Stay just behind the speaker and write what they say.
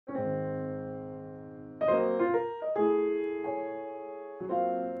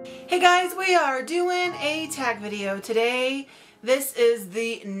Hey guys, we are doing a tag video today. This is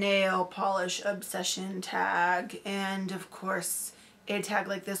the nail polish obsession tag, and of course a tag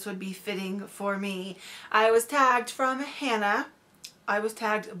like this would be fitting for me. I was tagged from Hannah. I was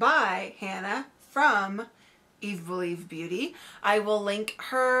tagged by Hannah from Eve Believe Beauty. I will link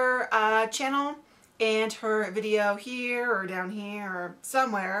her channel and her video here or down here or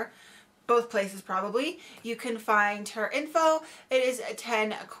somewhere. Both places probably. You can find her info. It is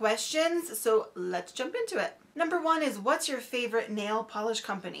 10 questions, so let's jump into it. Number 1 is, what's your favorite nail polish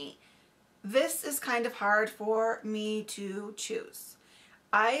company? This is kind of hard for me to choose.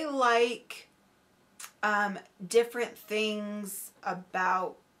 I like different things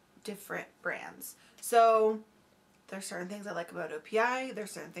about different brands. So there's certain things I like about OPI,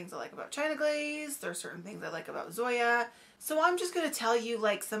 there's certain things I like about China Glaze, there's certain things I like about Zoya. So I'm just going to tell you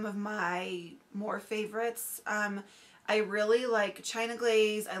like some of my more favorites. I really like China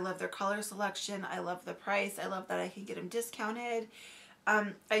Glaze. I love their color selection. I love the price. I love that I can get them discounted.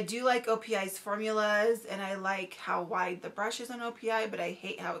 I do like OPI's formulas, and I like how wide the brush is on OPI, but I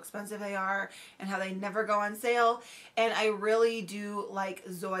hate how expensive they are and how they never go on sale. And I really do like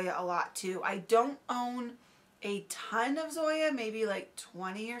Zoya a lot too. I don't own a ton of Zoya, maybe like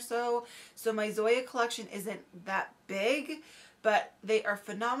 20 or so. So my Zoya collection isn't that big, but they are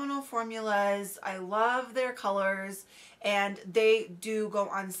phenomenal formulas. I love their colors, and they do go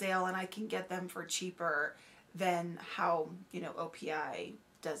on sale, and I can get them for cheaper than how, you know, OPI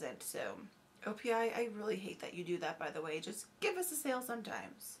doesn't. So OPI, I really hate that you do that, by the way. Just give us a sale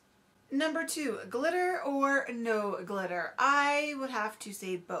sometimes. Number 2, glitter or no glitter? I would have to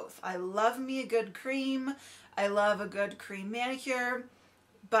say both. I love me a good cream. I love a good cream manicure,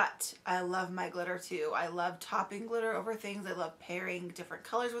 but I love my glitter too. I love topping glitter over things. I love pairing different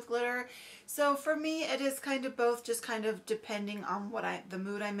colors with glitter. So for me, it is kind of both, just kind of depending on what the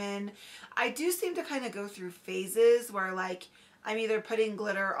mood I'm in. I do seem to kind of go through phases where like I'm either putting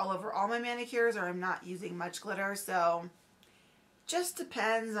glitter all over all my manicures or I'm not using much glitter. So just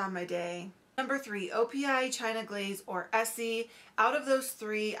depends on my day. Number 3, OPI, China Glaze, or Essie. Out of those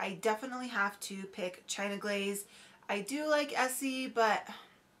 3, I definitely have to pick China Glaze. I do like Essie, but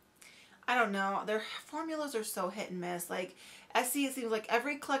I don't know. Their formulas are so hit and miss. Like Essie, it seems like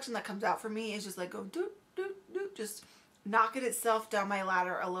every collection that comes out for me is just like go doot, doot, doot, just knocking itself down my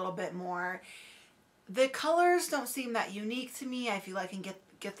ladder a little bit more. The colors don't seem that unique to me. I feel like I can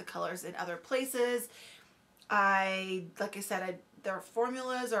get the colors in other places. Like I said, their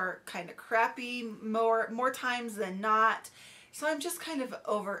formulas are kind of crappy more times than not. So I'm just kind of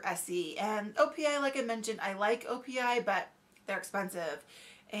over Essie. And OPI, like I mentioned, I like OPI, but they're expensive.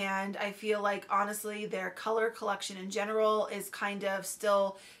 And I feel like, honestly, their color collection in general is kind of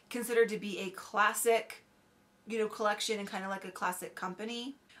still considered to be a classic, you know, collection and kind of like a classic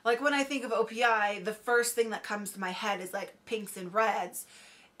company. Like when I think of OPI, the first thing that comes to my head is like pinks and reds.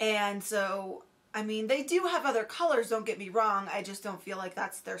 And so I mean, they do have other colors, don't get me wrong. I just don't feel like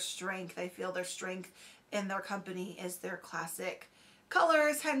that's their strength. I feel their strength in their company is their classic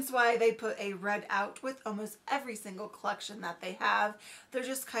colors, hence why they put a red out with almost every single collection that they have. They're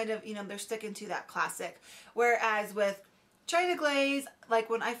just kind of, you know, they're sticking to that classic. Whereas with China Glaze, like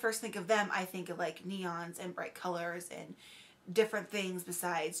when I first think of them, I think of like neons and bright colors and different things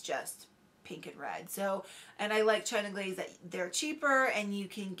besides just pink and red. So, and I like China Glaze that they're cheaper and you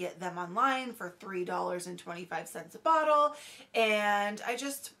can get them online for $3.25 a bottle. And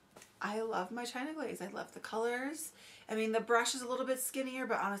I love my China Glaze. I love the colors. I mean, the brush is a little bit skinnier,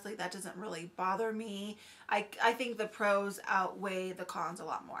 but honestly, that doesn't really bother me. I think the pros outweigh the cons a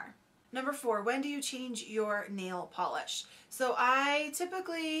lot more. Number 4, when do you change your nail polish? So I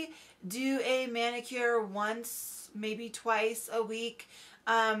typically do a manicure once, maybe twice a week.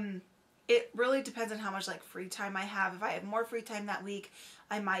 It really depends on how much like free time I have. If I have more free time that week,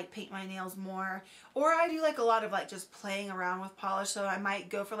 I might paint my nails more. Or I do like a lot of like just playing around with polish. So I might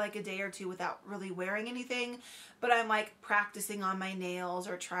go for like a day or two without really wearing anything. But I'm like practicing on my nails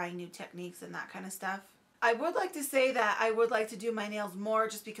or trying new techniques and that kind of stuff. I would like to say that I would like to do my nails more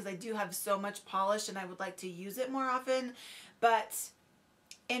just because I do have so much polish and I would like to use it more often. But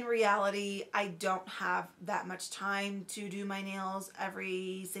in reality, I don't have that much time to do my nails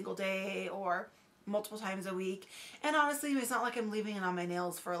every single day or multiple times a week. And honestly, it's not like I'm leaving it on my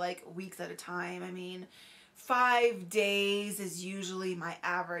nails for like weeks at a time. I mean, 5 days is usually my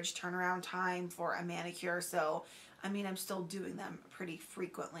average turnaround time for a manicure. So, I mean, I'm still doing them pretty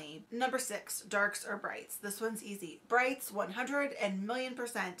frequently. Number 6, darks or brights. This one's easy. Brights, 100 and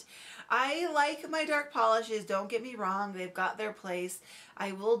million%. I like my dark polishes, don't get me wrong. They've got their place.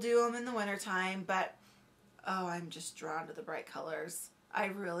 I will do them in the wintertime, but oh, I'm just drawn to the bright colors. I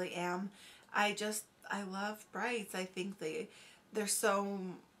really am. I love brights. I think they're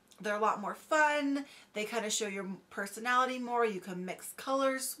a lot more fun. They kind of show your personality more. You can mix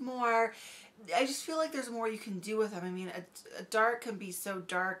colors more. I just feel like there's more you can do with them. I mean, a dark can be so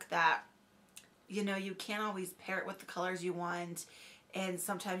dark that, you know, you can't always pair it with the colors you want. And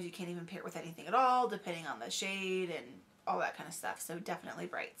sometimes you can't even pair it with anything at all, depending on the shade and all that kind of stuff. So definitely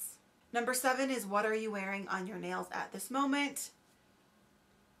brights. Number 7 is, what are you wearing on your nails at this moment?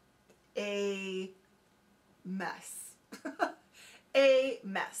 A mess. A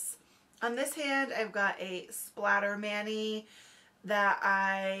mess. On this hand, I've got a Splatter mani that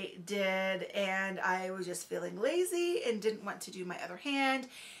I did, and I was just feeling lazy and didn't want to do my other hand.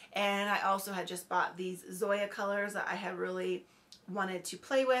 And I also had just bought these Zoya colors that I had really wanted to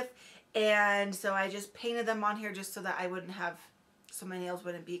play with, and so I just painted them on here just so that I wouldn't have, so my nails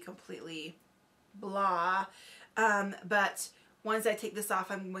wouldn't be completely blah. But once I take this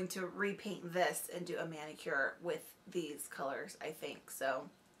off, I'm going to repaint this and do a manicure with these colors, I think. So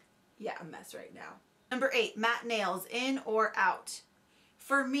yeah, a mess right now. Number 8, matte nails, in or out?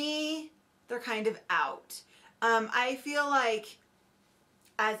 For me, they're kind of out. I feel like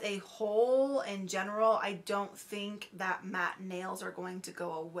as a whole, in general, I don't think that matte nails are going to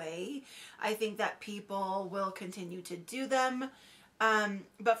go away. I think that people will continue to do them.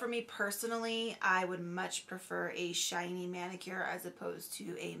 But for me personally, I would much prefer a shiny manicure as opposed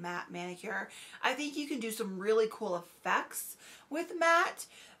to a matte manicure. I think you can do some really cool effects with matte,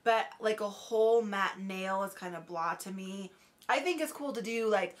 but like a whole matte nail is kind of blah to me. I think it's cool to do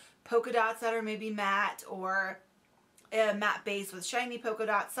like polka dots that are maybe matte, or a matte base with shiny polka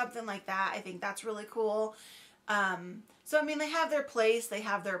dots, something like that. I think that's really cool. So I mean, they have their place, they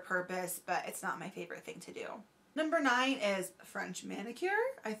have their purpose, but it's not my favorite thing to do. Number 9 is French manicure.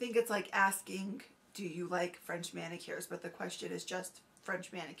 I think it's like asking, do you like French manicures? But the question is just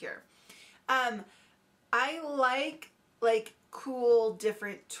French manicure. I like cool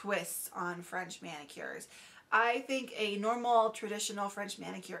different twists on French manicures. I think a normal traditional French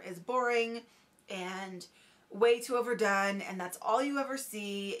manicure is boring and way too overdone, and that's all you ever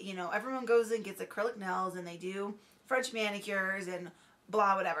see. You know, everyone goes and gets acrylic nails and they do French manicures and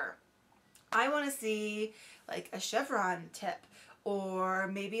blah whatever. I want to see like a chevron tip, or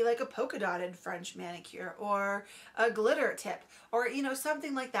maybe like a polka dotted French manicure, or a glitter tip, or you know,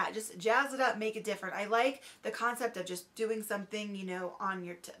 something like that. Just jazz it up, make it different. I like the concept of just doing something, you know, on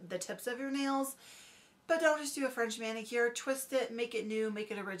your the tips of your nails, but don't just do a French manicure. Twist it, make it new, make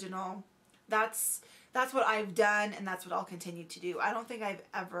it original. That's what I've done, and that's what I'll continue to do. I don't think I've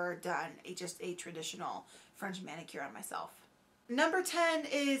ever done just a traditional French manicure on myself. Number 10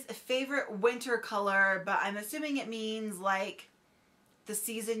 is a favorite winter color, but I'm assuming it means like the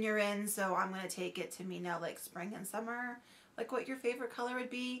season you're in, so I'm going to take it to mean now like spring and summer, like what your favorite color would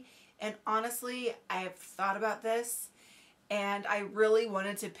be. And honestly, I have thought about this, and I really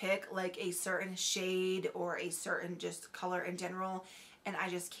wanted to pick like a certain shade or a certain just color in general, and I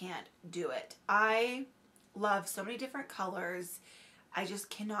just can't do it. I love so many different colors. I just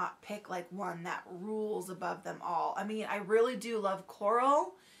cannot pick like one that rules above them all. I mean, I really do love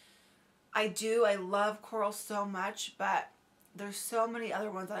coral. I do. I love coral so much, but there's so many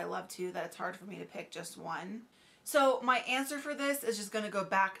other ones that I love too that it's hard for me to pick just one. So my answer for this is just going to go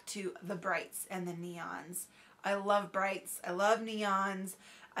back to the brights and the neons. I love brights. I love neons.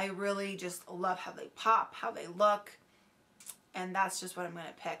 I really just love how they pop, how they look. And that's just what I'm going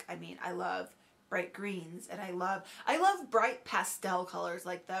to pick. I mean, I love bright greens, and I love bright pastel colors,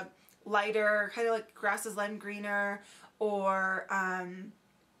 like the lighter, kind of like grasses lime greener, or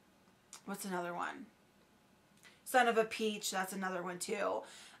what's another one? Son of a Peach, that's another one too.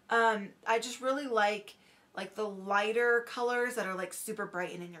 I just really like the lighter colors that are like super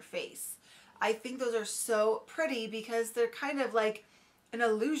bright and in your face. I think those are so pretty because they're kind of like an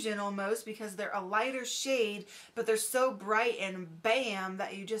illusion almost, because they're a lighter shade, but they're so bright and bam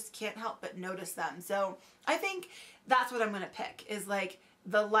that you just can't help but notice them. So I think that's what I'm going to pick, is like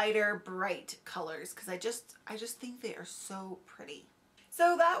the lighter bright colors, because I just think they are so pretty.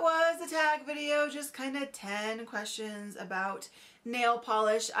 So that was the tag video, just kind of 10 questions about nail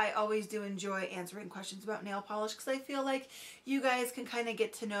polish. I always do enjoy answering questions about nail polish because I feel like you guys can kind of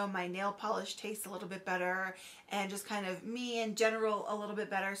get to know my nail polish taste a little bit better, and just kind of me in general a little bit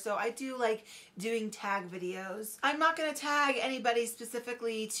better. So I do like doing tag videos. I'm not going to tag anybody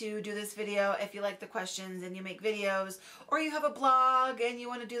specifically to do this video. If you like the questions and you make videos, or you have a blog and you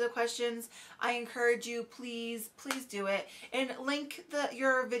want to do the questions, I encourage you, please do it, and link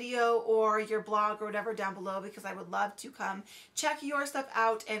your video or your blog or whatever down below, because I would love to come check your stuff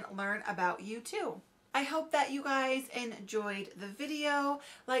out and learn about you too. I hope that you guys enjoyed the video.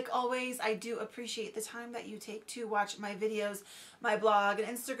 Like always, I do appreciate the time that you take to watch my videos. My blog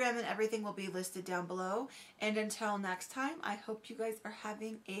and Instagram and everything will be listed down below. And until next time, I hope you guys are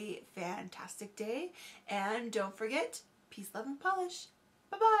having a fantastic day. And don't forget, peace, love, and polish.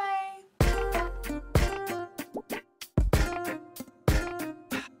 Bye-bye.